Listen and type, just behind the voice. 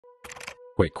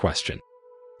quick question.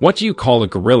 What do you call a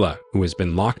gorilla who has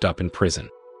been locked up in prison?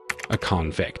 A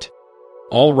convict.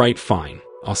 All right, fine.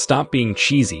 I'll stop being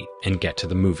cheesy and get to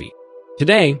the movie.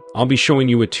 Today, I'll be showing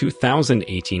you a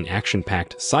 2018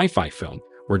 action-packed sci-fi film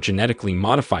where genetically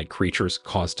modified creatures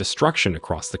cause destruction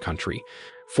across the country,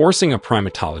 forcing a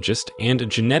primatologist and a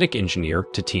genetic engineer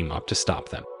to team up to stop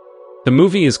them. The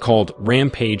movie is called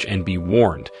Rampage, and be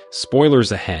warned,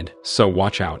 spoilers ahead, so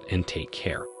watch out and take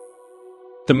care.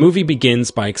 The movie begins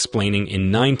by explaining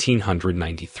in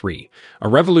 1993, a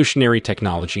revolutionary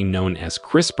technology known as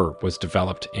CRISPR was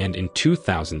developed and in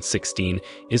 2016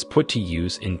 is put to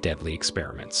use in deadly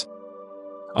experiments.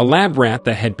 A lab rat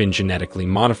that had been genetically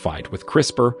modified with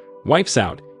CRISPR wipes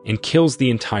out and kills the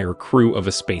entire crew of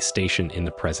a space station in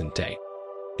the present day.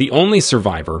 The only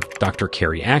survivor, Dr.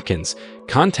 Carrie Atkins,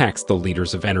 contacts the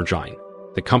leaders of Energyne,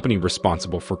 the company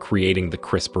responsible for creating the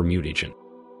CRISPR mutagen.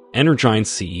 Energyne's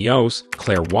CEO,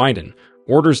 Claire Wyden,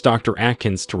 orders Dr.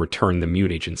 Atkins to return the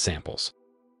mutagen samples.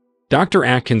 Dr.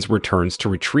 Atkins returns to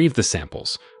retrieve the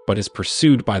samples, but is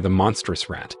pursued by the monstrous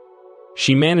rat.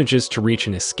 She manages to reach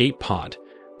an escape pod,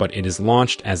 but it is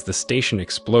launched as the station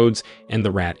explodes and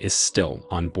the rat is still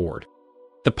on board.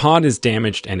 The pod is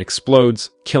damaged and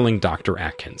explodes, killing Dr.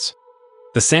 Atkins.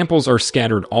 The samples are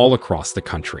scattered all across the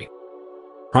country.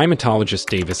 Primatologist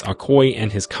Davis Okoye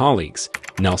and his colleagues,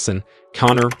 Nelson,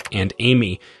 Connor, and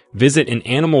Amy, visit an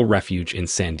animal refuge in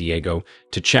San Diego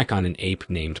to check on an ape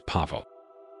named Pavo.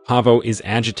 Pavo is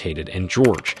agitated and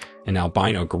George, an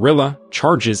albino gorilla,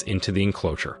 charges into the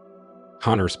enclosure.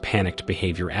 Connor's panicked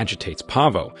behavior agitates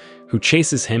Pavo, who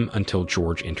chases him until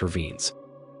George intervenes.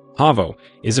 Pavo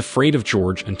is afraid of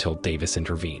George until Davis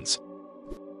intervenes.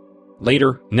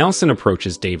 Later, Nelson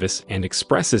approaches Davis and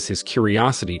expresses his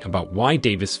curiosity about why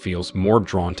Davis feels more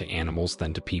drawn to animals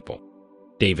than to people.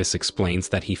 Davis explains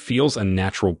that he feels a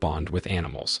natural bond with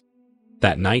animals.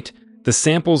 That night, the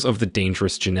samples of the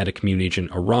dangerous genetic mutagen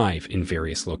arrive in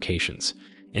various locations: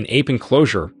 an ape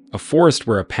enclosure, a forest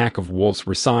where a pack of wolves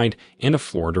reside, and a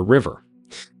Florida river.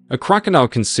 A crocodile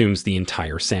consumes the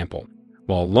entire sample,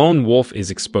 while a lone wolf is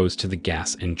exposed to the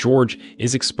gas and George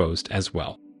is exposed as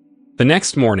well. The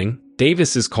next morning,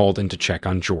 Davis is called in to check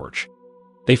on George.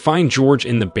 They find George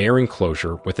in the bear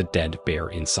enclosure with a dead bear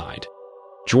inside.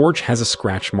 George has a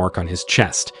scratch mark on his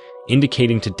chest,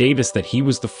 indicating to Davis that he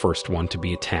was the first one to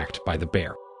be attacked by the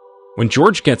bear. When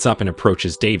George gets up and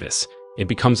approaches Davis, it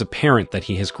becomes apparent that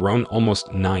he has grown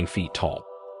almost 9 feet tall.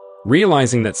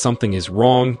 Realizing that something is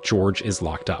wrong, George is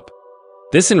locked up.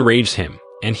 This enrages him,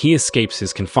 and he escapes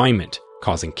his confinement,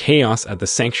 causing chaos at the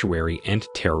sanctuary and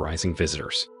terrorizing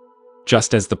visitors.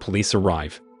 Just as the police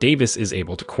arrive, Davis is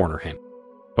able to corner him.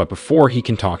 But before he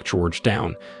can talk George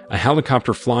down, a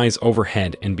helicopter flies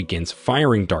overhead and begins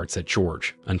firing darts at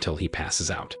George until he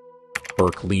passes out.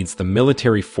 Burke leads the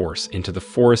military force into the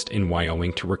forest in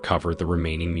Wyoming to recover the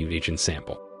remaining mutagen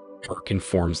sample. Burke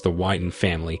informs the Wyden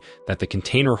family that the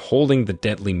container holding the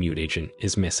deadly mutagen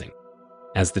is missing.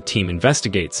 As the team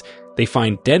investigates, they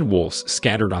find dead wolves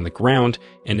scattered on the ground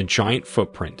and a giant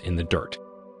footprint in the dirt.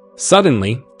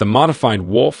 Suddenly, the modified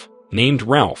wolf, named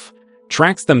Ralph,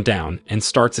 tracks them down and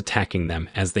starts attacking them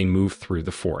as they move through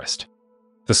the forest.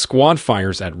 The squad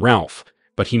fires at Ralph,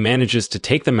 but he manages to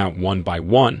take them out one by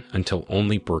one until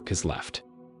only Burke is left.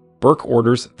 Burke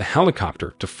orders the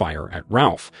helicopter to fire at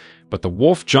Ralph, but the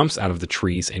wolf jumps out of the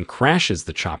trees and crashes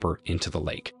the chopper into the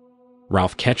lake.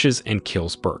 Ralph catches and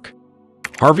kills Burke.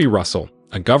 Harvey Russell,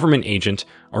 a government agent,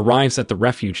 arrives at the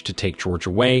refuge to take George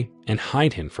away and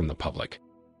hide him from the public.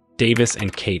 Davis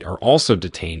and Kate are also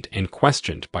detained and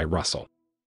questioned by Russell.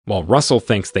 While Russell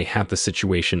thinks they have the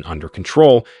situation under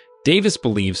control, Davis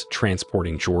believes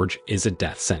transporting George is a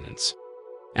death sentence.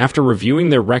 After reviewing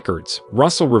their records,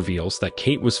 Russell reveals that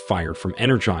Kate was fired from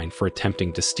Energyne for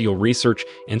attempting to steal research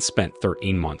and spent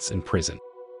 13 months in prison.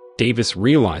 Davis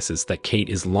realizes that Kate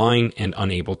is lying and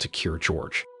unable to cure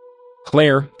George.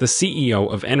 Claire, the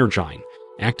CEO of Energyne,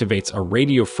 activates a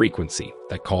radio frequency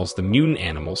that calls the mutant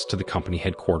animals to the company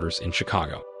headquarters in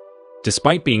Chicago.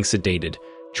 Despite being sedated,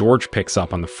 George picks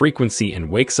up on the frequency and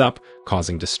wakes up,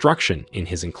 causing destruction in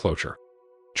his enclosure.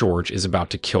 George is about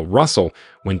to kill Russell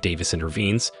when Davis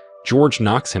intervenes. George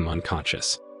knocks him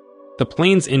unconscious. The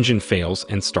plane's engine fails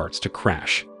and starts to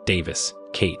crash. Davis,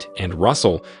 Kate, and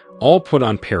Russell all put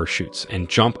on parachutes and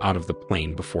jump out of the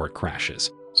plane before it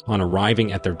crashes. On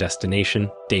arriving at their destination,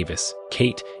 Davis,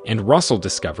 Kate, and Russell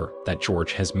discover that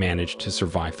George has managed to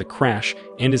survive the crash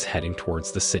and is heading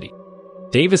towards the city.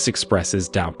 Davis expresses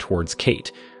doubt towards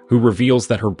Kate, who reveals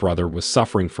that her brother was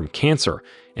suffering from cancer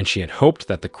and she had hoped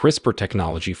that the CRISPR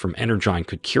technology from Energyne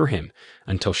could cure him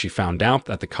until she found out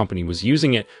that the company was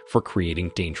using it for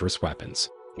creating dangerous weapons.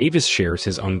 Davis shares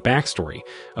his own backstory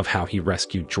of how he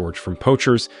rescued George from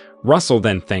poachers. Russell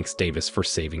then thanks Davis for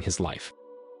saving his life.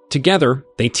 Together,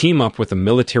 they team up with a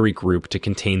military group to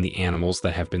contain the animals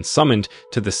that have been summoned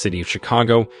to the city of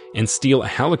Chicago and steal a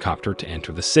helicopter to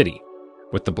enter the city,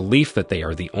 with the belief that they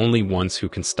are the only ones who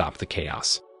can stop the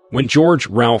chaos. When George,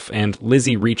 Ralph, and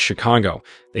Lizzie reach Chicago,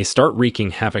 they start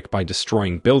wreaking havoc by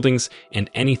destroying buildings and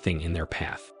anything in their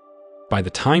path. By the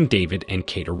time David and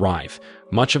Kate arrive,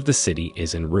 much of the city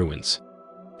is in ruins.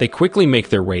 They quickly make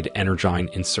their way to Energyne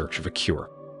in search of a cure.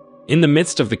 In the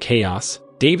midst of the chaos,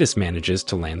 Davis manages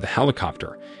to land the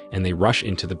helicopter, and they rush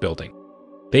into the building.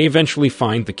 They eventually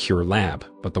find the cure lab,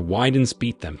 but the Wydens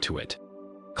beat them to it.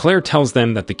 Claire tells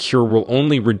them that the cure will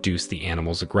only reduce the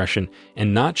animals' aggression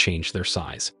and not change their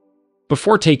size.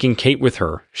 Before taking Kate with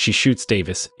her, she shoots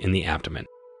Davis in the abdomen.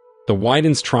 The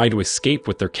Wydens try to escape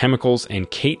with their chemicals and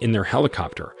Kate in their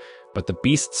helicopter, but the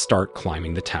beasts start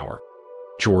climbing the tower.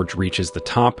 George reaches the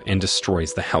top and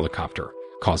destroys the helicopter,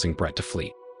 causing Brett to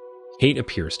flee. Kate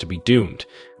appears to be doomed,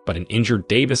 but an injured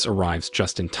Davis arrives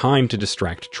just in time to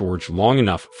distract George long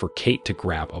enough for Kate to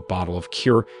grab a bottle of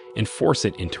cure and force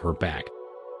it into her bag.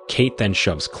 Kate then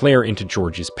shoves Claire into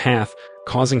George's path,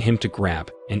 causing him to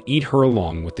grab and eat her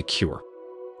along with the cure.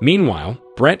 Meanwhile,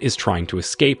 Brett is trying to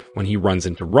escape when he runs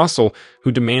into Russell,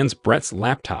 who demands Brett's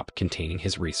laptop containing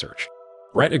his research.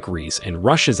 Brett agrees and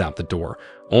rushes out the door,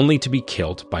 only to be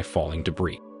killed by falling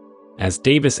debris. As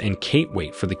Davis and Kate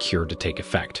wait for the cure to take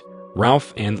effect,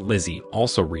 Ralph and Lizzie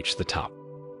also reach the top.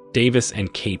 Davis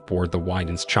and Kate board the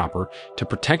Wydens' chopper to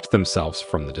protect themselves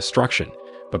from the destruction,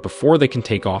 but before they can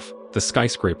take off, the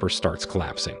skyscraper starts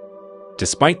collapsing.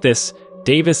 Despite this,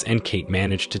 Davis and Kate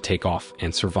manage to take off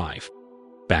and survive.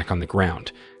 Back on the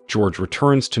ground, George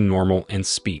returns to normal and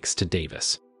speaks to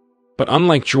Davis. But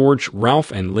unlike George,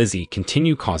 Ralph and Lizzie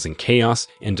continue causing chaos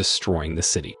and destroying the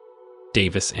city.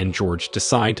 Davis and George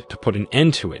decide to put an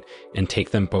end to it and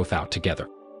take them both out together.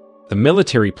 The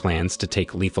military plans to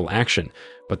take lethal action,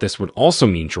 but this would also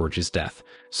mean George's death,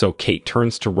 so Kate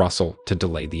turns to Russell to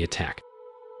delay the attack.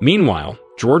 Meanwhile,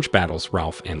 George battles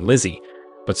Ralph and Lizzie,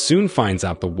 but soon finds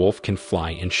out the wolf can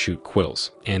fly and shoot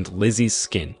quills, and Lizzie's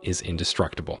skin is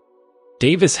indestructible.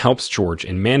 Davis helps George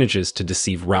and manages to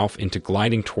deceive Ralph into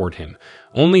gliding toward him,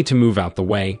 only to move out the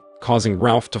way, causing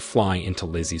Ralph to fly into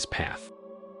Lizzie's path.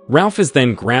 Ralph is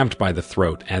then grabbed by the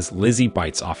throat as Lizzie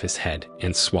bites off his head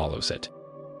and swallows it.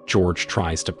 George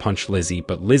tries to punch Lizzie,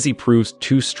 but Lizzie proves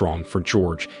too strong for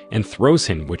George and throws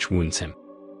him, which wounds him.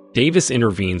 Davis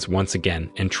intervenes once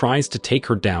again and tries to take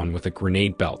her down with a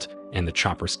grenade belt and the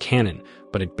chopper's cannon,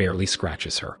 but it barely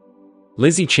scratches her.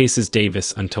 Lizzie chases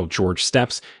Davis until George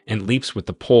steps and leaps with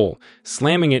the pole,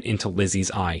 slamming it into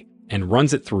Lizzie's eye and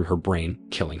runs it through her brain,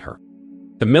 killing her.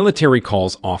 The military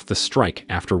calls off the strike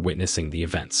after witnessing the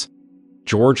events.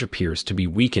 George appears to be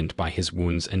weakened by his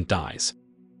wounds and dies.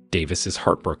 Davis is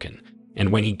heartbroken,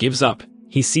 and when he gives up,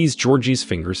 he sees Georgie's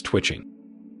fingers twitching.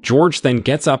 George then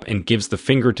gets up and gives the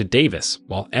finger to Davis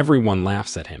while everyone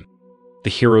laughs at him. The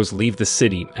heroes leave the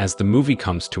city as the movie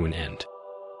comes to an end.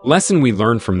 Lesson we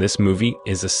learn from this movie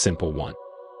is a simple one.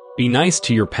 Be nice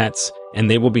to your pets, and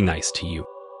they will be nice to you.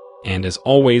 And as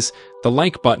always, the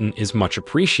like button is much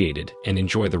appreciated, and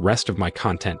enjoy the rest of my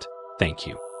content. Thank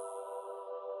you.